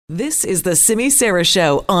This is the Simi Sara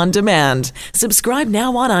Show on demand. Subscribe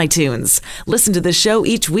now on iTunes. Listen to the show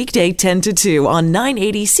each weekday 10 to 2 on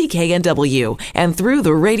 980 CKNW and through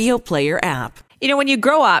the Radio Player app. You know, when you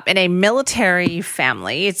grow up in a military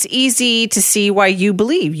family, it's easy to see why you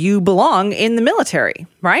believe you belong in the military,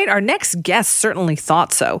 right? Our next guest certainly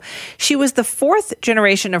thought so. She was the fourth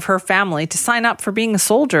generation of her family to sign up for being a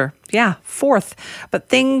soldier. Yeah, fourth. But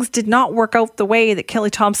things did not work out the way that Kelly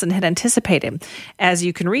Thompson had anticipated. As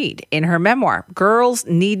you can read in her memoir, Girls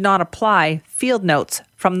Need Not Apply, Field Notes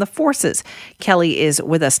from the Forces. Kelly is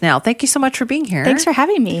with us now. Thank you so much for being here. Thanks for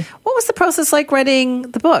having me. What was the process like writing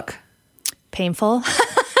the book? Painful.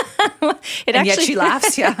 Yet she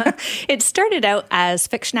laughs, yeah. It started out as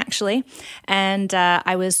fiction, actually. And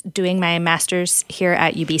I was doing my master's here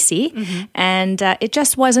at UBC. And it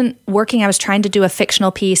just wasn't working. I was trying to do a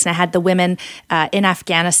fictional piece, and I had the women in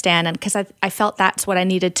Afghanistan. And because I felt that's what I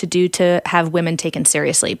needed to do to have women taken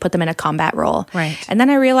seriously, put them in a combat role. Right. And then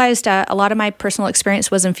I realized a lot of my personal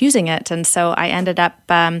experience was infusing it. And so I ended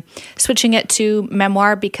up switching it to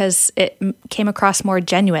memoir because it came across more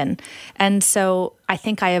genuine. And so I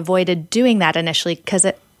think I avoided doing that initially because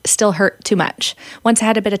it still hurt too much. Once I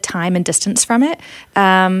had a bit of time and distance from it,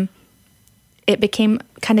 it became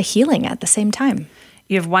kind of healing at the same time.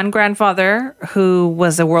 You have one grandfather who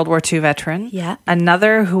was a World War II veteran. Yeah.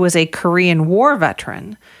 Another who was a Korean War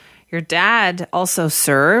veteran. Your dad also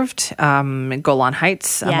served in Golan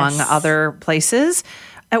Heights, among other places.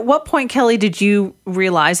 At what point, Kelly, did you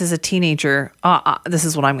realize as a teenager, this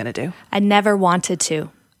is what I'm going to do? I never wanted to.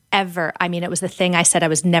 Ever. I mean, it was the thing I said I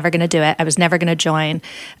was never going to do it. I was never going to join.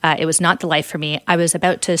 It was not the life for me. I was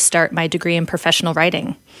about to start my degree in professional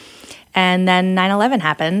writing. And then 9/11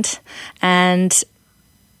 happened. And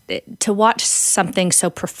to watch something so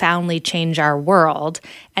profoundly change our world,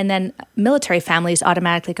 and then military families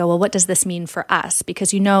automatically go, well, what does this mean for us?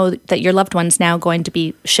 Because you know that your loved one's now going to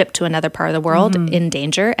be shipped to another part of the world in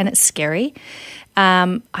danger, and it's scary.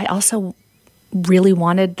 I also really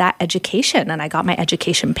wanted that education, and I got my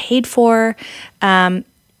education paid for.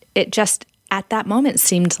 It just, at that moment,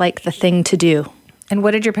 seemed like the thing to do. And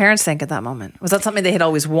what did your parents think at that moment? Was that something they had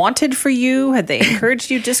always wanted for you? Had they encouraged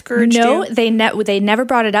you, discouraged you? No, they never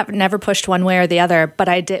brought it up, never pushed one way or the other, but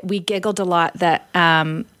we giggled a lot that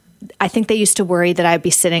I think they used to worry that I'd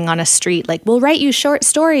be sitting on a street like, we'll write you short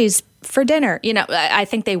stories for dinner. You know, I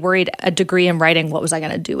think they worried a degree in writing, what was I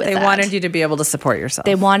going to do with that? They wanted you to be able to support yourself.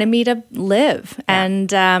 They wanted me to live. Yeah.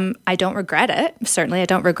 And I don't regret it. Certainly, I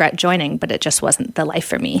don't regret joining, but it just wasn't the life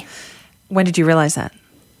for me. When did you realize that?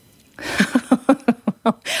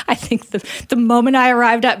 I think the moment I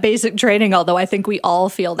arrived at basic training, although I think we all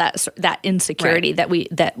feel that insecurity, right,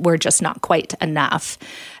 that we're just not quite enough.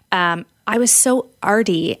 I was so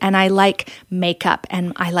arty, and I like makeup,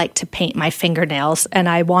 and I like to paint my fingernails, and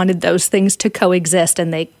I wanted those things to coexist,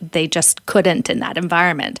 and they just couldn't in that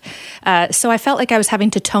environment. So I felt like I was having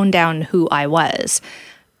to tone down who I was.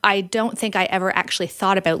 I don't think I ever actually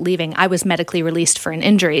thought about leaving. I was medically released for an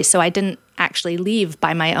injury, so I didn't actually leave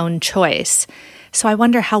by my own choice. So I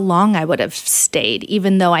wonder how long I would have stayed,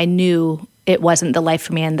 even though I knew it wasn't the life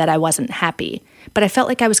for me and that I wasn't happy. But I felt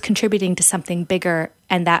like I was contributing to something bigger,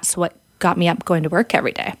 and that's what got me up going to work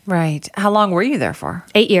every day. Right. How long were you there for?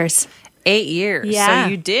 8 years. 8 years. Yeah.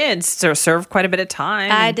 So you did serve quite a bit of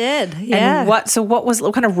time. I did. Yeah. And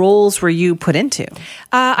what kind of roles were you put into?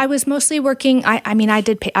 I was mostly working.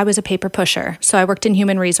 I was a paper pusher. So I worked in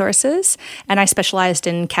human resources, and I specialized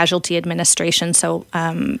in casualty administration. So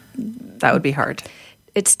that would be hard.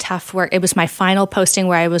 It's tough work. It was my final posting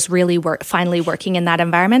where I was really finally working in that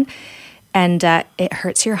environment. And it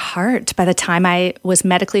hurts your heart. By the time I was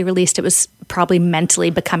medically released, it was probably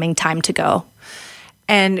mentally becoming time to go.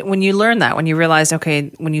 And when you learned that, when you realized, okay,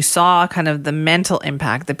 when you saw kind of the mental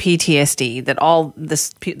impact, the PTSD that all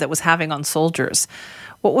this that was having on soldiers,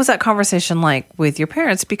 what was that conversation like with your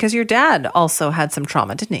parents? Because your dad also had some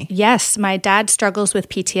trauma, didn't he? Yes, my dad struggles with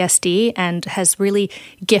PTSD and has really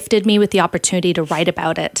gifted me with the opportunity to write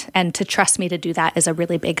about it, and to trust me to do that is a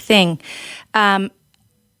really big thing.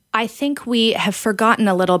 I think we have forgotten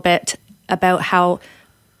a little bit about how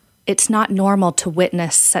it's not normal to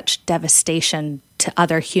witness such devastation to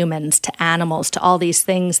other humans, to animals, to all these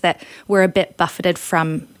things that we're a bit buffeted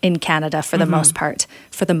from in Canada for the most part.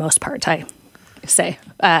 For the most part, I say,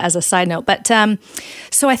 as a side note. But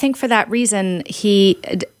so I think for that reason,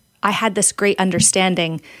 I had this great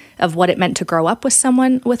understanding of what it meant to grow up with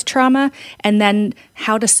someone with trauma, and then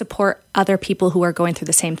how to support other people who are going through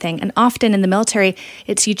the same thing. And often in the military,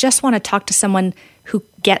 it's you just want to talk to someone who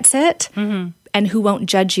gets it, and who won't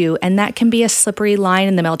judge you. And that can be a slippery line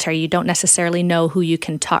in the military. You don't necessarily know who you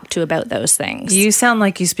can talk to about those things. You sound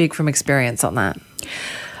like you speak from experience on that.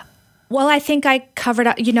 Well, I think I covered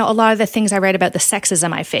up, a lot of the things I read about the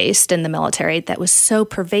sexism I faced in the military that was so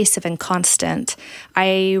pervasive and constant.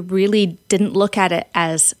 I really didn't look at it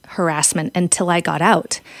as harassment until I got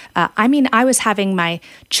out. I was having my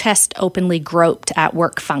chest openly groped at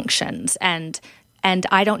work functions, and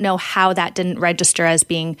I don't know how that didn't register as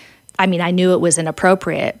being. I knew it was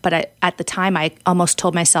inappropriate, but at the time I almost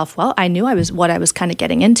told myself, well, I knew what I was kind of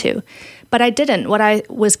getting into. But I didn't. What I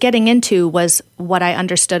was getting into was what I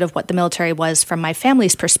understood of what the military was from my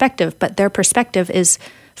family's perspective, but their perspective is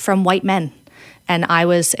from white men. And I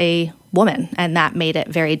was a woman, and that made it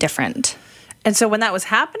very different. And so when that was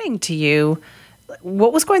happening to you,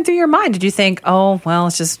 what was going through your mind? Did you think, oh, well,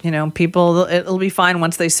 it's just, people, it'll be fine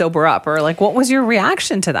once they sober up? Or what was your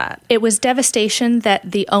reaction to that? It was devastation that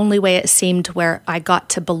the only way it seemed where I got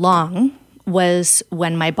to belong was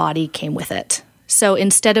when my body came with it. So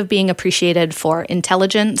instead of being appreciated for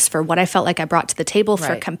intelligence, for what I felt like I brought to the table,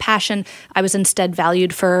 for compassion, I was instead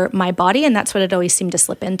valued for my body, and that's what it always seemed to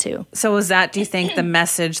slip into. So was that, do you think, the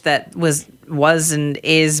message that was and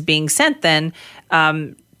is being sent then,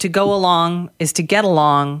 to go along is to get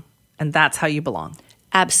along, and that's how you belong?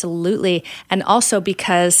 Absolutely. And also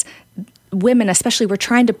because women, especially, we're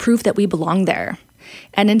trying to prove that we belong there.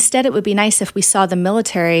 And instead, it would be nice if we saw the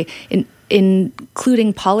military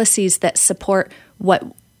including policies that support what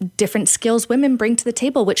different skills women bring to the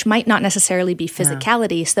table, which might not necessarily be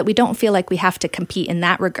physicality, so that we don't feel like we have to compete in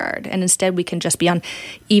that regard. And instead, we can just be on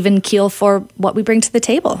even keel for what we bring to the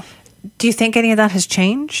table. Do you think any of that has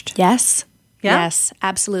changed? Yes. Yeah? Yes,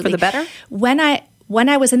 absolutely. For the better? When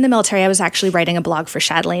I was in the military, I was actually writing a blog for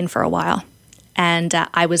Chatelaine for a while. And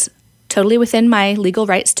I was totally within my legal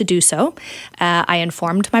rights to do so. I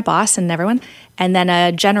informed my boss and everyone. And then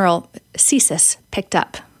a general, CSIS, picked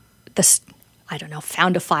up this,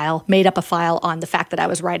 found a file, made up a file on the fact that I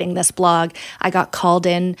was writing this blog. I got called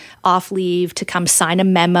in off leave to come sign a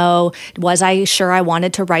memo. Was I sure I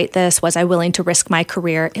wanted to write this? Was I willing to risk my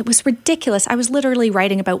career? It was ridiculous. I was literally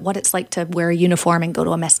writing about what it's like to wear a uniform and go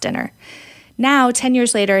to a mess dinner. Now, 10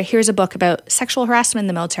 years later, here's a book about sexual harassment in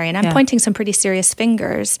the military, and I'm pointing some pretty serious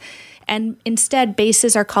fingers. And instead,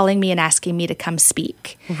 bases are calling me and asking me to come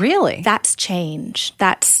speak. Really? That's change.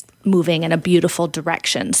 That's moving in a beautiful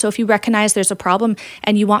direction. So if you recognize there's a problem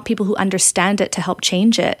and you want people who understand it to help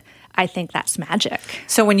change it, I think that's magic.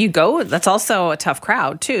 So when you go, that's also a tough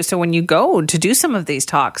crowd too. So when you go to do some of these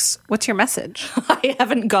talks, what's your message? I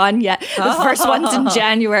haven't gone yet. The first one's in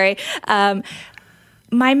January.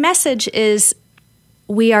 My message is,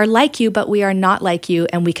 we are like you, but we are not like you,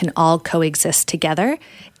 and we can all coexist together.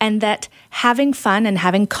 And that having fun and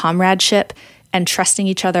having comradeship and trusting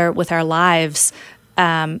each other with our lives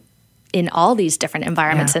in all these different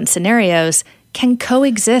environments and scenarios can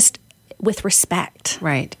coexist with respect.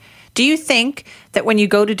 Right. Do you think that when you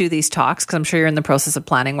go to do these talks, because I'm sure you're in the process of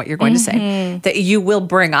planning what you're going to say, that you will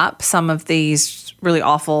bring up some of these really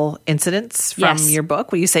awful incidents from your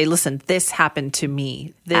book? Will you say, listen, this happened to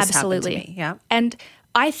me. This happened to me. Yeah. And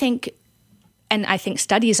I think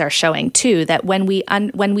studies are showing too that when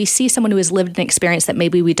we see someone who has lived an experience that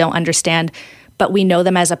maybe we don't understand, but we know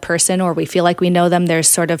them as a person, or we feel like we know them, there's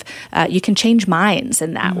sort of, you can change minds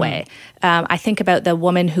in that way. I think about the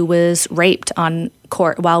woman who was raped on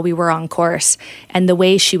court while we were on course, and the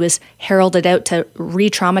way she was heralded out to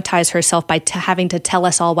re-traumatize herself by having to tell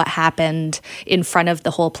us all what happened in front of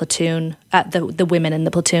the whole platoon, the women in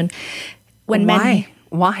the platoon.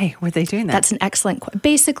 Why were they doing that? That's an excellent question.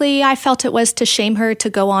 Basically, I felt it was to shame her, to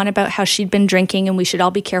go on about how she'd been drinking and we should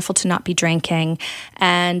all be careful to not be drinking.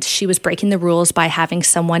 And she was breaking the rules by having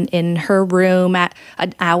someone in her room at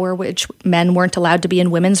an hour which men weren't allowed to be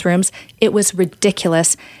in women's rooms. It was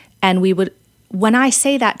ridiculous. And when I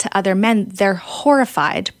say that to other men, they're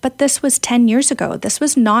horrified. But this was 10 years ago. This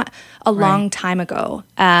was not a long time ago.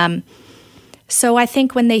 So I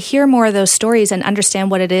think when they hear more of those stories and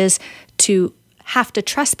understand what it is to have to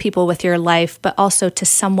trust people with your life, but also to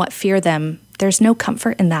somewhat fear them, there's no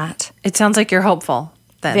comfort in that. It sounds like you're hopeful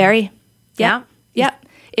then. Very. Yeah.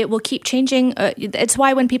 It will keep changing. It's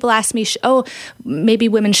why when people ask me, maybe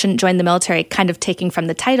women shouldn't join the military, kind of taking from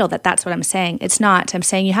the title that's what I'm saying. It's not. I'm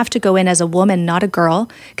saying you have to go in as a woman, not a girl,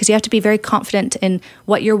 because you have to be very confident in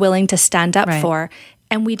what you're willing to stand up for.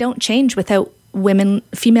 And we don't change without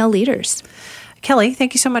female leaders. Kelly,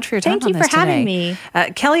 thank you so much for your time on this today. Thank you for having me.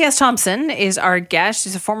 Kelly S. Thompson is our guest.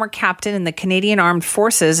 She's a former captain in the Canadian Armed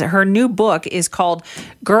Forces. Her new book is called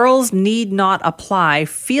Girls Need Not Apply,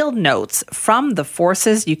 Field Notes from the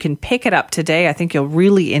Forces. You can pick it up today. I think you'll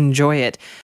really enjoy it.